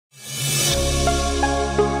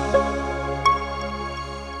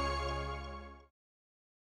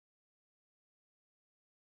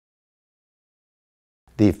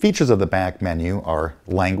The features of the back menu are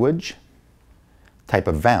language, type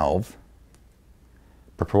of valve,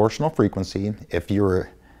 proportional frequency. If you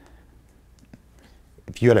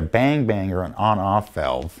had a bang-bang or an on-off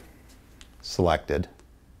valve selected,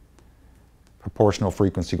 proportional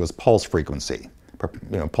frequency was pulse frequency.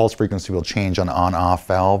 Pulse frequency will change on on-off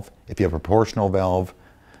valve. If you have a proportional valve,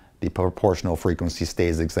 the proportional frequency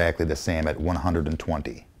stays exactly the same at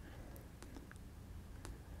 120.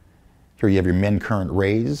 Here you have your min current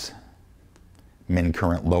raise, min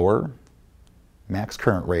current lower, max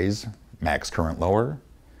current raise, max current lower,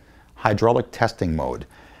 hydraulic testing mode.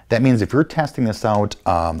 That means if you're testing this out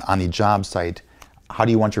on the job site, how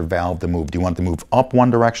do you want your valve to move? Do you want it to move up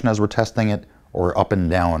one direction as we're testing it, or up and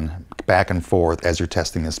down, back and forth as you're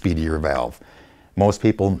testing the speed of your valve? Most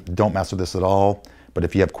people don't mess with this at all, but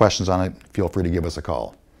if you have questions on it, feel free to give us a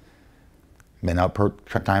call. Min output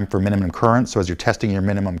time for minimum current. So as you're testing your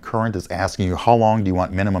minimum current, it's asking you how long do you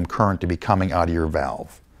want minimum current to be coming out of your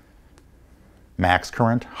valve. Max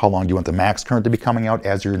current, how long do you want the max current to be coming out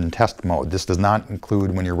as you're in test mode. This does not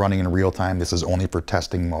include when you're running in real time. This is only for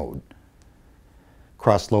testing mode.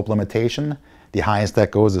 Cross slope limitation, the highest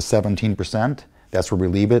that goes is 17%. That's where we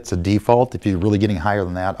leave it. It's a default. If you're really getting higher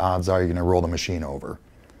than that, odds are you're going to roll the machine over.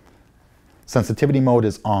 Sensitivity mode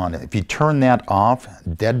is on. If you turn that off,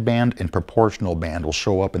 dead band and proportional band will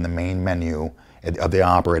show up in the main menu of the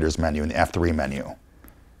operator's menu, in the F3 menu.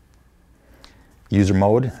 User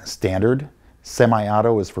mode, standard.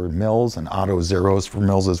 Semi-auto is for mills, and auto zero is for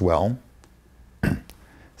mills as well.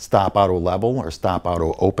 Stop auto level or stop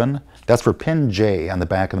auto open. That's for pin J on the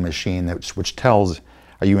back of the machine, which tells,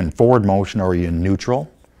 are you in forward motion or are you in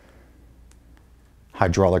neutral?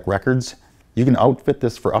 Hydraulic records. You can outfit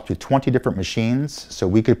this for up to 20 different machines, so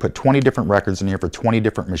we could put 20 different records in here for 20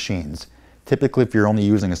 different machines. Typically, if you're only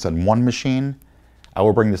using this on one machine, I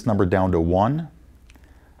will bring this number down to 1,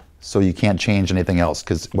 so you can't change anything else.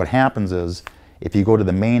 Because what happens is, if you go to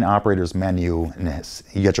the main operator's menu and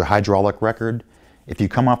you get your hydraulic record, if you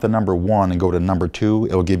come off the number 1 and go to number 2,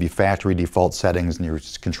 it will give you factory default settings and your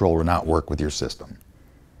controller will not work with your system.